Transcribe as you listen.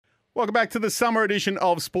Welcome back to the summer edition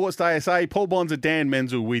of Sportsday SA. Paul Bonz and Dan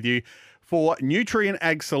Menz with you for Nutrient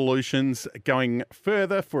Ag Solutions. Going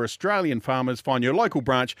further for Australian farmers, find your local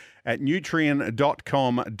branch at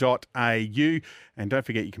nutrien.com.au. And don't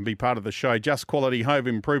forget you can be part of the show. Just Quality Home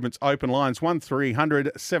Improvements open lines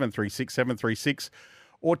 1300 736 736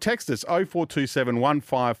 or text us 0427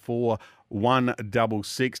 154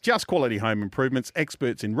 166. Just Quality Home Improvements,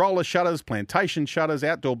 experts in roller shutters, plantation shutters,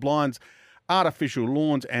 outdoor blinds, artificial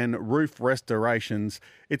lawns and roof restorations.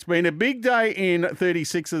 It's been a big day in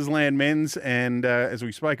 36ers land, Menz, and as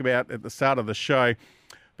we spoke about at the start of the show.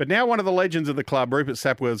 But now one of the legends of the club, Rupert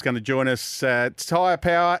SAPWELL, is going to join us. Tyre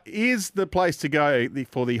Power is the place to go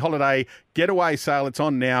for the holiday getaway sale. It's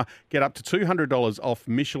on now. Get up to $200 off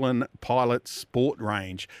Michelin Pilot Sport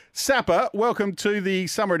Range. Sapper, welcome to the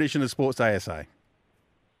summer edition of Sports ASA.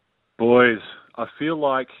 Boys, I feel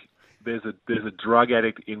like there's a drug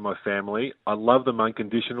addict in my family. I love them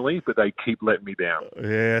unconditionally, but they keep letting me down.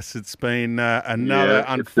 Yes, it's been another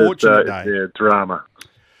unfortunate day. Yeah, drama.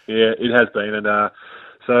 Yeah, it has been. And the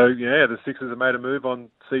Sixers have made a move on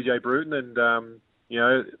CJ Bruton, and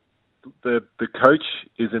the coach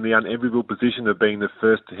is in the unenviable position of being the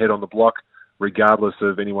first head on the block, regardless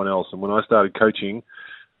of anyone else. And when I started coaching,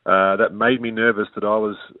 that made me nervous that I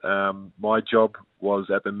was my job was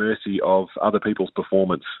at the mercy of other people's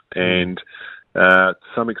performance, and to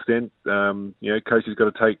some extent, coaches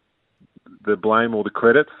got to take the blame or the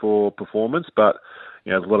credit for performance. But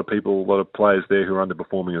there's a lot of players there who are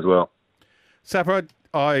underperforming as well. Sapper,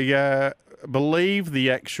 I believe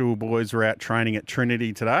the actual boys were out training at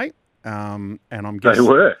Trinity today, and I'm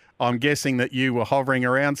guessing that you were hovering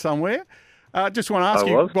around somewhere. Just want to ask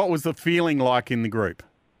you, what was the feeling like in the group?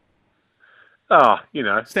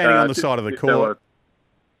 Standing on the side of the court.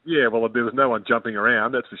 There was no one jumping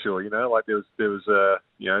around, that's for sure. There was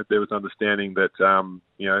understanding that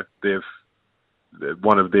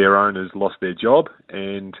one of their owners lost their job,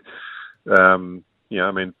 and first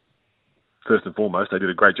and foremost, they did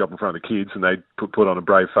a great job in front of the kids, and they put on a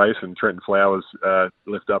brave face. And Trenton Flowers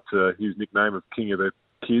lived up to his nickname of King of the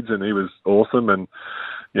Kids, and he was awesome. And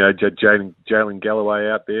Jalen Galloway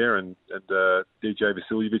out there, and DJ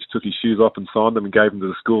Vasiljevic took his shoes off and signed them and gave them to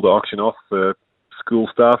the school to auction off for school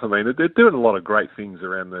stuff. I mean, they're doing a lot of great things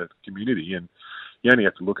around the community, and you only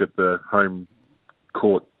have to look at the home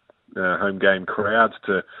game crowds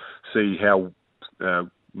to see how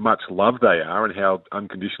much love they are and how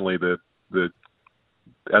unconditionally the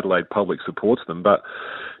Adelaide public supports them. But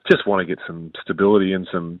just want to get some stability and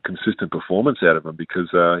some consistent performance out of them,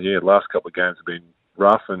 because the last couple of games have been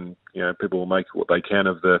rough, and people will make what they can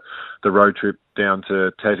of the road trip down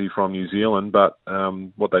to Tassie from New Zealand, but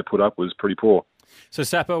what they put up was pretty poor. So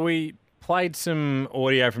Sapper, we played some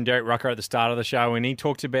audio from Derek Rucker at the start of the show, and he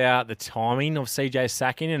talked about the timing of CJ's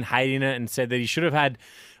sacking and hating it, and said that he should have had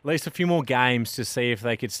at least a few more games to see if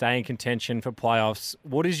they could stay in contention for playoffs.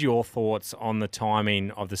 What is your thoughts on the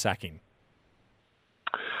timing of the sacking?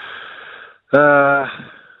 I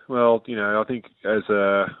think as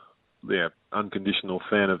a unconditional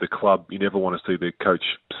fan of the club, you never want to see the coach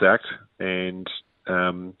sacked. And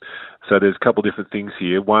so there's a couple of different things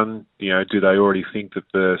here. One, do they already think that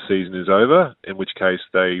the season is over, in which case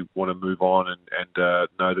they want to move on and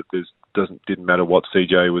know that didn't matter what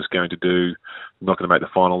CJ was going to do, not going to make the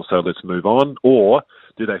finals, so let's move on? Or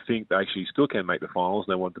do they think they actually still can make the finals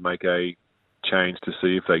and they want to make a change to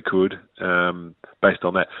see if they could, based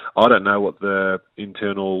on that? I don't know what the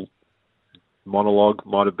internal monologue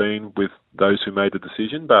might have been with those who made the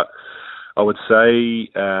decision, but I would say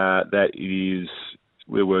that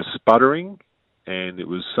we were sputtering, and it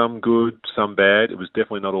was some good, some bad. It was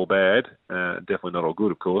definitely not all bad, definitely not all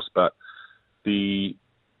good, of course, but there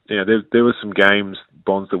were some games,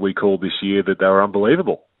 Bonds, that we called this year that they were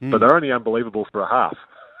unbelievable, but they're only unbelievable for a half.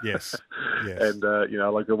 Yes. And,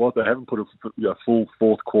 they haven't put a full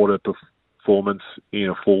fourth quarter performance in,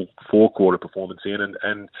 a full four-quarter performance in,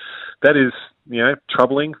 and that is,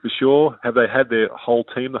 troubling for sure. Have they had their whole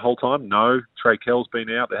team the whole time? No. Trey Kell's been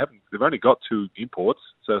out. They've only got 2 imports,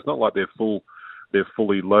 so it's not like they're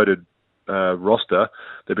fully loaded roster.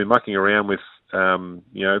 They've been mucking around with,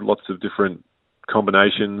 lots of different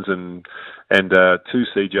combinations, and to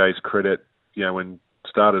CJ's credit, when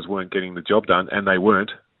starters weren't getting the job done, and they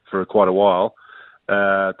weren't for quite a while,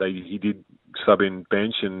 he did sub in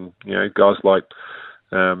bench, and guys like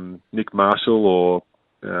Nick Marshall or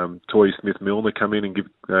Toy Smith-Milner come in and give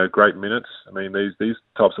great minutes. I mean, these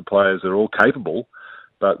types of players are all capable,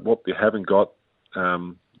 but what they haven't got,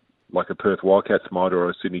 like a Perth Wildcats might or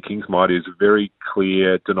a Sydney Kings might, is very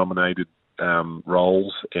clear denominated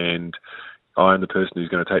roles, and I'm the person who's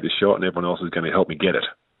going to take the shot, and everyone else is going to help me get it.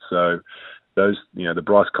 So those, the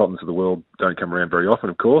Bryce Cottons of the world don't come around very often,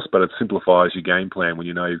 of course, but it simplifies your game plan when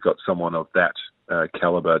you know you've got someone of that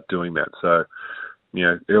calibre doing that. So,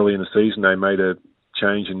 early in the season they made a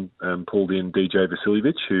change and pulled in DJ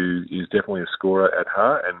Vasiljevic, who is definitely a scorer at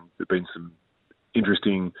heart, and there have been some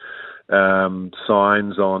interesting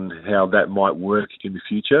signs on how that might work in the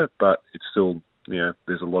future, but it's still,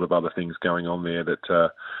 there's a lot of other things going on there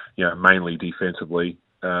that, mainly defensively,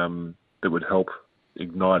 that would help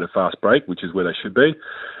ignite a fast break, which is where they should be.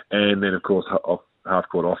 And then, of course,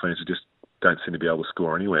 half-court offense just don't seem to be able to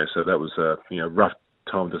score anywhere. So that was a rough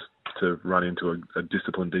time to run into a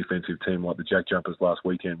disciplined defensive team like the Jack Jumpers last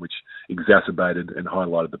weekend, which exacerbated and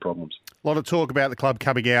highlighted the problems. A lot of talk about the club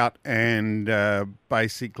coming out and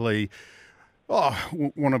basically,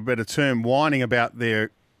 want a better term, whining about their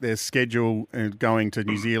schedule and going to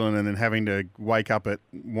New Zealand and then having to wake up at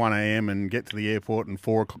 1 a.m. and get to the airport and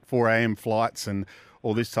 4 a.m. flights and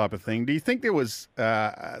all this type of thing. Do you think there was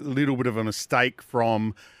a little bit of a mistake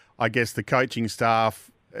from, I guess, the coaching staff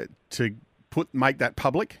to make that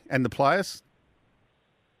public and the players?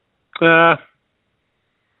 I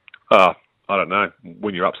don't know.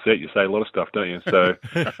 When you're upset, you say a lot of stuff, don't you? So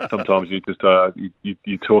sometimes you just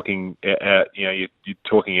you're talking out, you're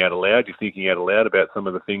talking out aloud. You're thinking out aloud about some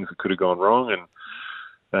of the things that could have gone wrong,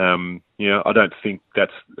 and I don't think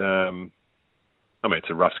that's. It's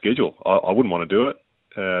a rough schedule. I wouldn't want to do it.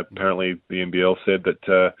 Apparently, the NBL said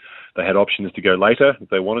that they had options to go later if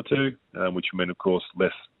they wanted to, which meant, of course,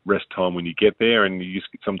 less rest time when you get there. And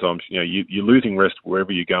sometimes, you're losing rest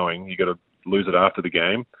wherever you're going. You got to lose it after the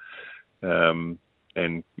game. And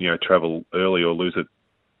travel early or lose it,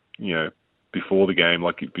 before the game,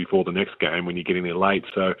 like before the next game when you're getting there late.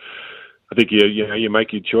 So I think you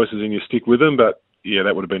make your choices and you stick with them. But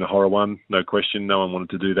that would have been a horror one, no question. No one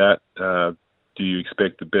wanted to do that. Do you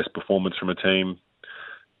expect the best performance from a team,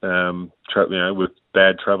 with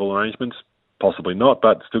bad travel arrangements? Possibly not,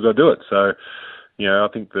 but still got to do it. So I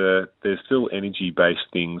think there's still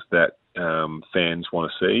energy-based things that fans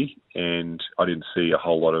want to see, and I didn't see a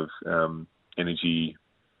whole lot of energy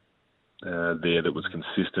there that was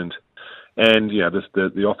consistent. And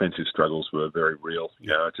the offensive struggles were very real.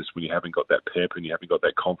 Just when you haven't got that pep and you haven't got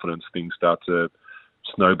that confidence, things start to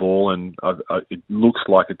snowball. And it looks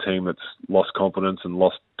like a team that's lost confidence and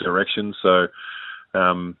lost direction. So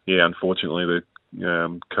unfortunately, the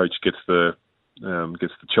coach gets the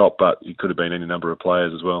chop, but it could have been any number of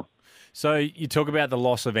players as well. So you talk about the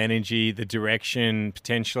loss of energy, the direction,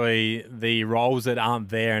 potentially the roles that aren't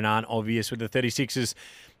there and aren't obvious with the 36ers.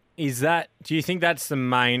 Do you think that's the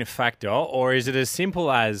main factor, or is it as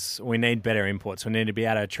simple as we need better imports? We need to be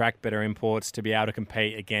able to attract better imports to be able to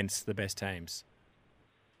compete against the best teams?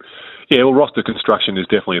 Yeah, well, roster construction is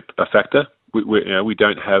definitely a factor. We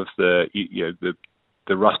don't have the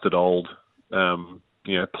rusted old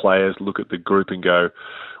players look at the group and go,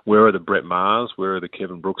 where are the Brett Mahrs? Where are the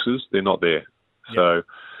Kevin Brookses? They're not there. Yep. So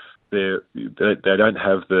they don't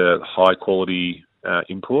have the high quality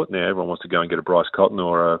import. Now everyone wants to go and get a Bryce Cotton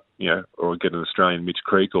or get an Australian Mitch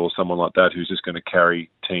Creek or someone like that who's just going to carry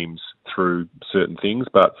teams through certain things.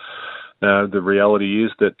 But the reality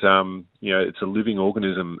is that it's a living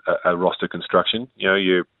organism, a roster construction.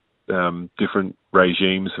 Different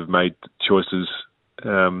regimes have made choices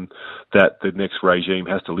that the next regime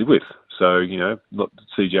has to live with. So,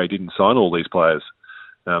 CJ didn't sign all these players.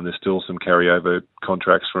 There's still some carryover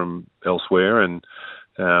contracts from elsewhere, and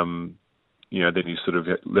then you sort of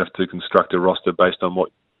left to construct a roster based on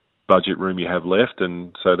what budget room you have left.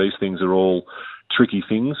 And so these things are all tricky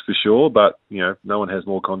things for sure, but no one has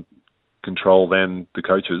more control than the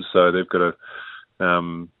coaches, so they've got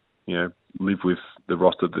to live with the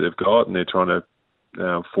roster that they've got, and they're trying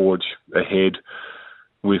to forge ahead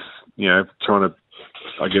with trying to,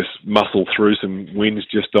 I guess, muscle through some wins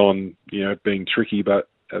just on being tricky, but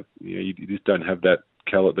you just don't have that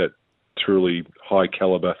truly high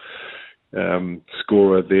caliber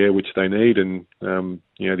scorer there, which they need. And the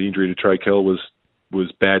injury to Trey Kell was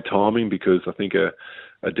bad timing, because I think a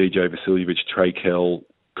DJ Vasiljevic Trey Kell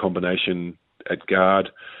combination at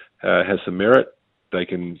guard has some merit. They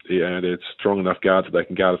can, they're strong enough guards that they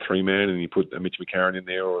can guard a 3-man, and you put a Mitch McCarron in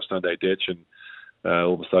there or a Sunday Detch, and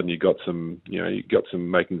all of a sudden you got some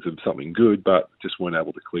makings of something good, but just weren't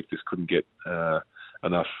able to click. Just couldn't get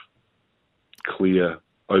enough clear,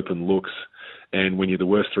 open looks. And when you're the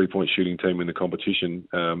worst 3-point shooting team in the competition,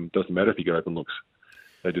 doesn't matter if you get open looks.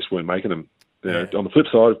 They just weren't making them. On the flip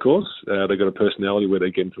side, of course, they got a personality where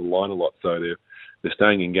they get into the line a lot, so they're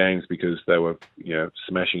staying in games because they were,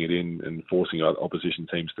 smashing it in and forcing opposition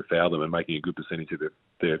teams to foul them and making a good percentage of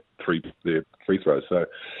their free throws. So,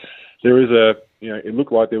 there is it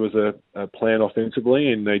looked like there was a plan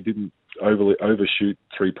offensively, and they didn't overshoot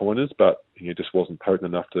 3-pointers, but it just wasn't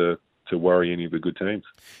potent enough to worry any of the good teams.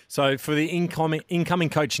 So for the incoming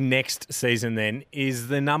coach next season then, is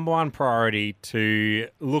the number one priority to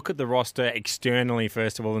look at the roster externally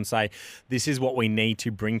first of all and say, this is what we need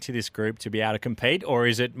to bring to this group to be able to compete, or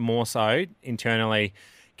is it more so internally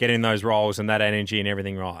getting those roles and that energy and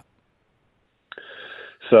everything right?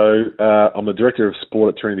 So I'm the director of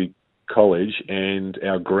sport at Trinity College, and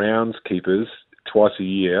our groundskeepers twice a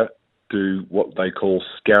year do what they call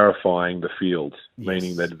scarifying the fields,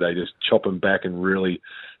 meaning that they just chop them back and really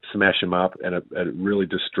smash them up, and it really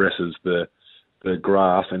distresses the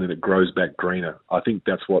grass, and then it grows back greener. I think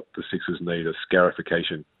that's what the Sixers need, a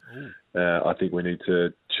scarification. I think we need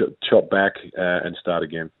to chop back and start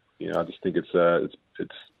again. I just think it's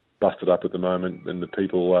busted up at the moment, and the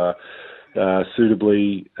people are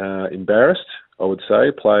suitably embarrassed, I would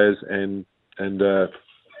say, players and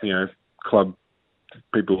club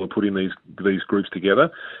people who are putting these groups together,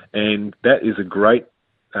 and that is a great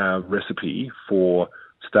recipe for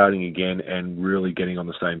starting again and really getting on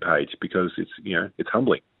the same page, because it's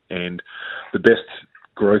humbling. And the best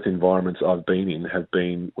growth environments I've been in have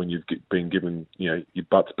been when you've been given, your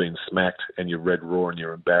butt's been smacked and you're red raw and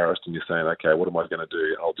you're embarrassed and you're saying, okay, what am I going to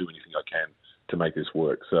do? I'll do anything I can to make this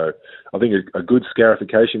work. So I think a good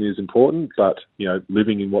scarification is important, but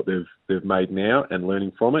living in what they've made now and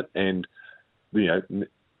learning from it, and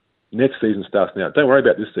next season starts now. Don't worry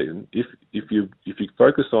about this season. If you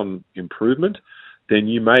focus on improvement, then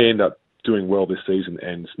you may end up doing well this season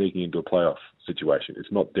and sneaking into a playoff situation.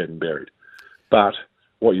 It's not dead and buried. But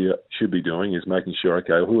what you should be doing is making sure,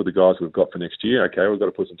 okay, who are the guys we've got for next year? Okay, we've got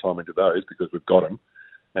to put some time into those because we've got them.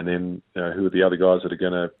 And then who are the other guys that are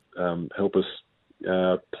going to help us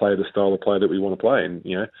play the style of play that we want to play? And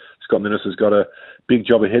Scott Minnis has got a big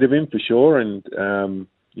job ahead of him for sure, and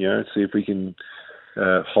see if we can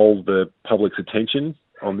hold the public's attention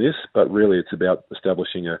on this. But really, it's about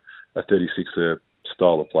establishing a 36er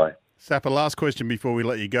style of play. Sapper, last question before we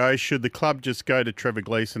let you go. Should the club just go to Trevor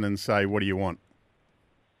Gleeson and say, what do you want?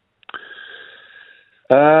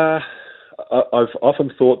 I've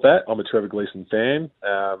often thought that. I'm a Trevor Gleeson fan.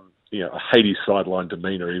 I hate his sideline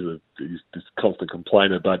demeanour. He's this constant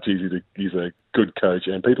complainer, but geez, he's a good coach.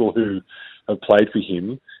 And people who have played for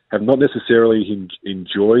him have not necessarily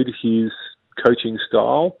enjoyed his coaching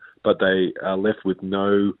style, but they are left with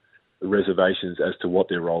no reservations as to what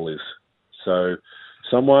their role is. So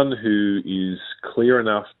someone who is clear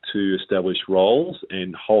enough to establish roles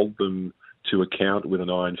and hold them to account with an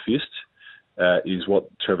iron fist is what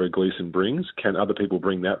Trevor Gleeson brings. Can other people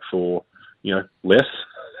bring that for, less?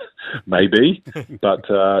 Maybe. But,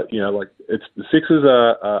 it's the Sixers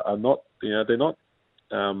are not, they're not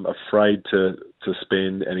afraid to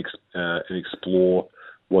spend and explore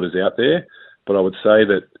what is out there. But I would say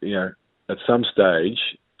that, at some stage,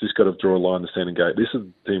 just got to draw a line in the sand and go, this is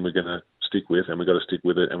the team we're going to stick with, and we've got to stick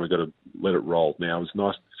with it, and we've got to let it roll. Now, it's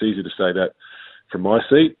easy to say that from my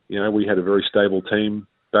seat. We had a very stable team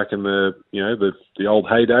back in the old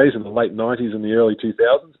heydays in the late 90s and the early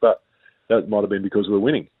 2000s, but that might have been because we were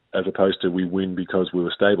winning, as opposed to we win because we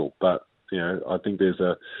were stable. But I think there's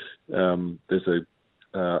a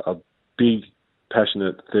big,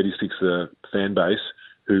 passionate 36er fan base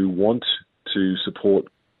who want to support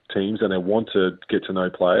teams and they want to get to know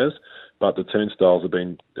players, but the turnstiles have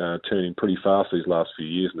been turning pretty fast these last few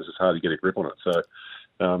years, and it's just hard to get a grip on it. So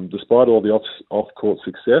despite all the off-court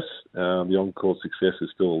success, the on-court success is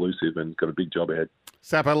still elusive and got a big job ahead.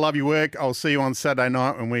 Sap, I love your work. I'll see you on Saturday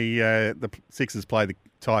night when the Sixers play the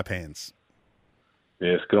Taipans.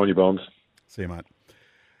 Yes, good on you, Bonz. See you, mate.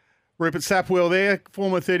 Rupert Sapwell there,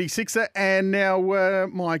 former 36er, and now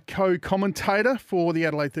my co-commentator for the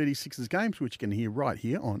Adelaide 36ers games, which you can hear right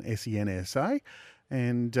here on SENSA.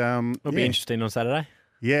 And it'll be interesting on Saturday.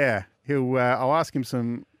 Yeah, I'll ask him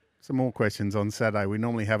some more questions on Saturday. We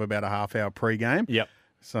normally have about a half-hour pre-game. Yep.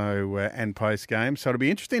 So and post-game. So it'll be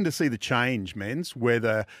interesting to see the change, Menz,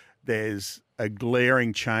 whether there's a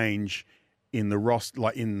glaring change in the roster,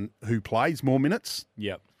 like in who plays more minutes.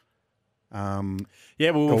 Yep.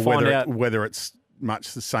 We'll find out whether it's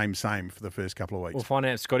much the same for the first couple of weeks. We'll find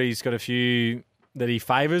out. Scotty's got a few that he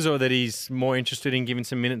favours or that he's more interested in giving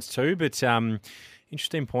some minutes to. But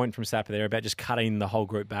interesting point from Sapper there about just cutting the whole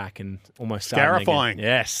group back and almost scarifying.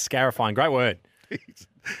 Yes, scarifying. Great word.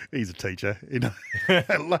 He's a teacher.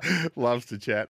 Loves to chat.